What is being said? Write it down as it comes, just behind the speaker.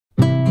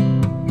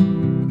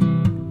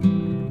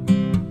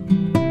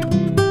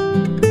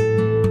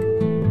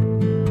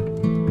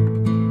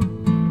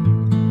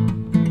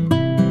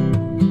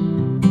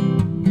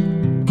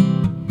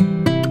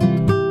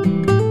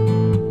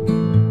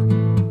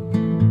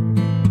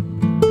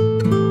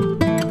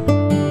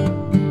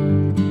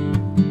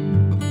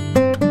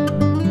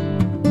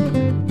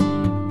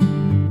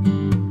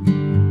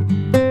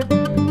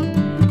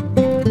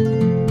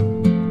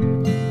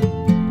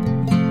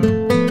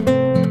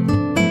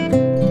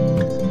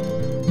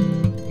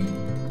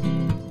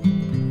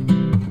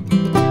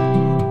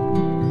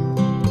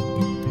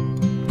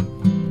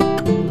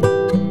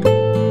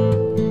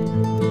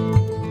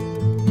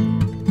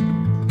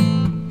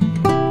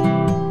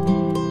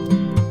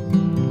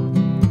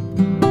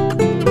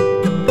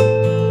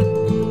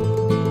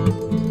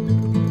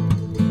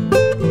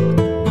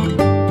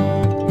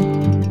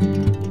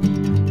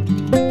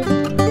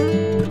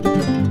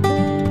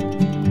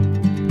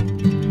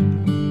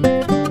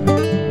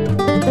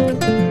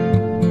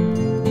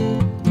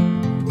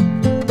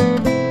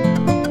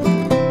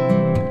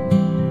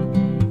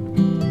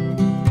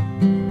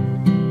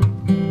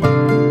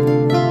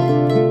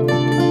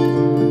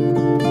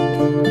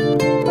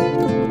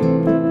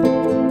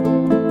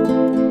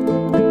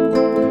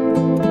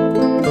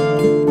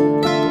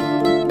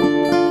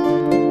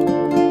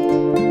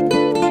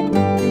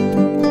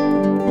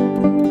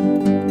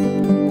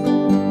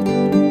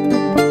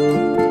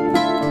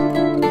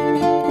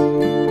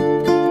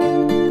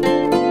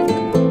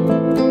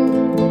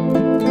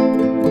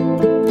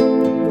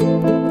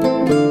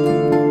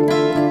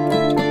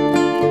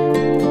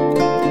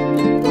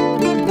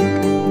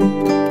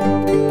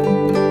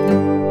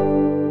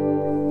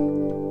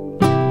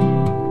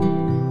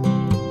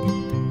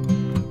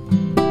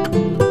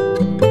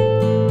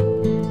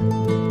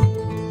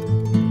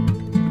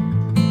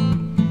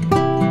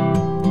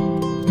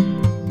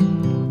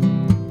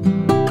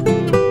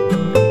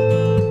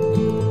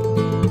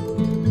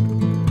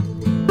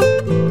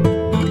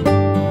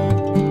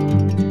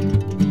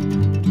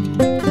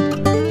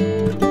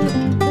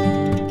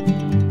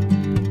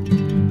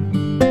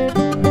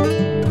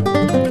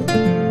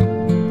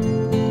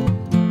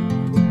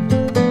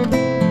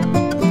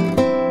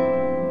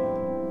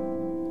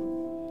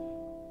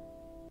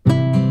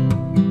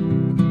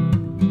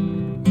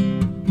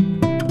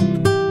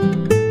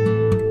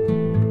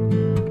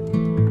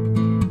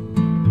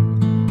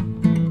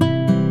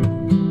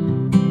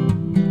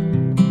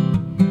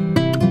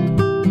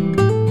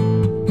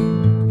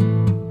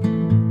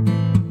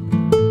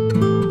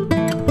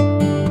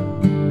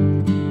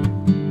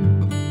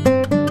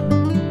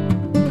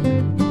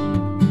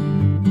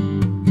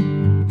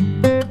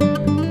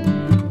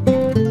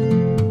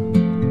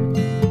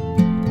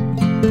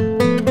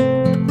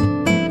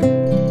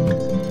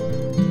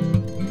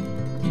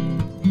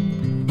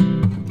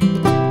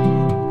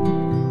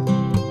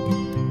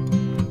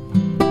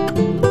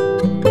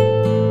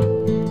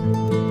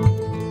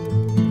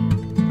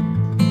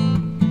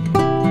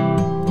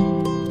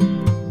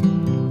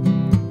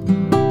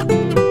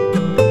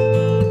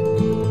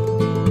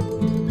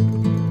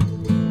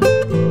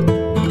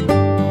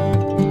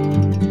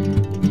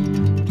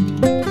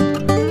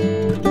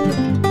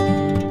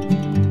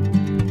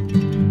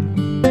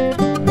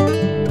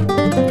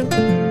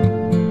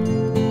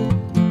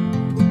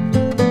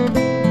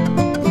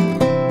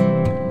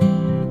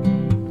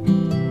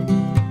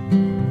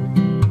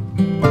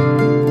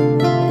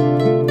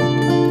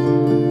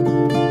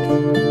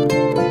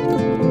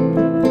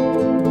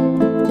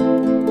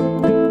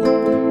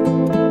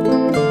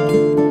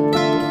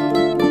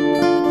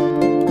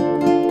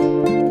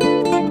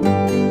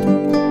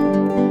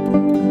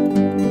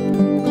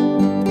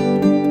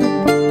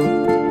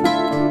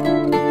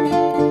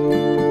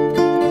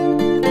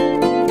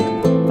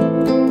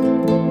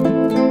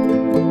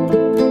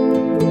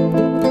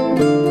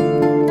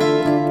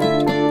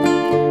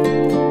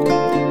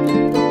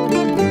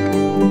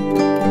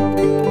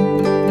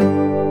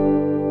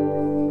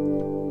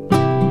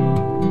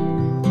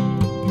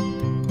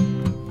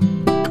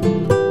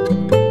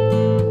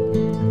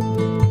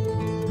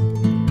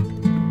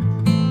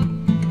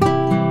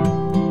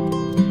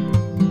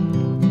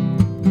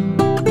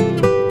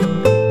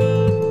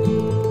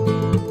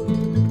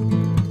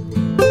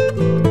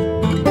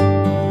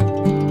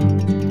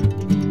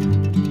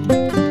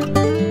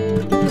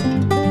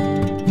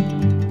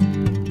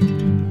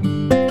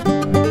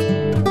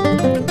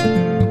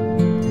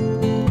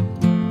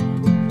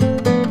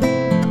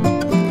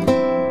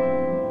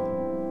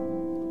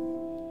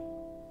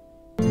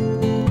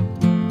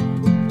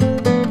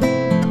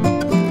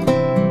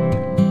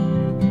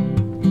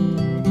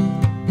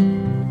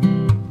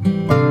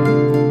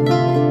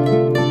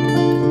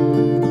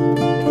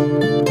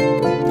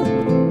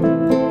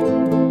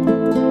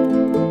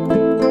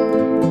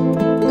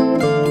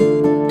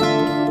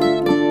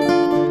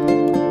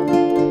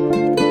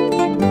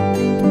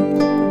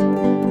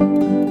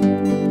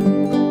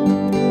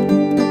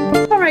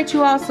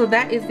y'all, so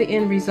that is the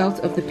end result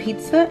of the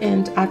pizza,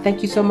 and I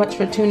thank you so much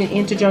for tuning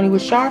in to Journey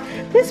with Shar.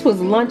 This was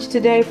lunch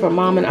today for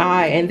Mom and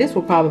I, and this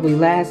will probably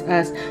last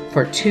us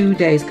for 2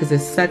 days because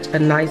it's such a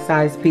nice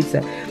sized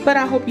pizza. But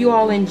I hope you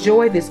all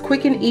enjoy this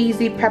quick and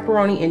easy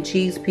pepperoni and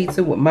cheese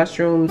pizza with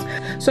mushrooms.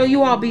 So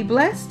you all be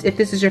blessed. If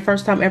this is your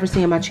first time ever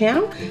seeing my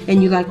channel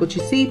and you like what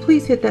you see,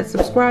 please hit that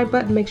subscribe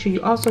button. Make sure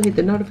you also hit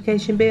the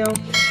notification bell,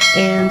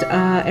 and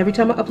every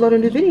time I upload a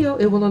new video,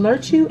 it will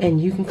alert you and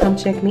you can come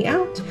check me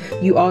out.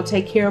 You all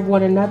take care of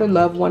one another,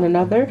 love one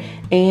another,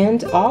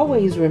 and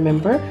always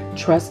remember,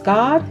 trust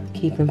God,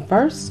 keep Him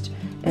first,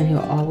 and He'll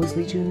always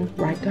lead you in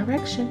the right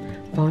direction.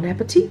 Bon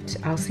appetit.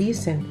 I'll see you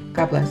soon.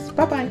 God bless.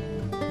 Bye-bye.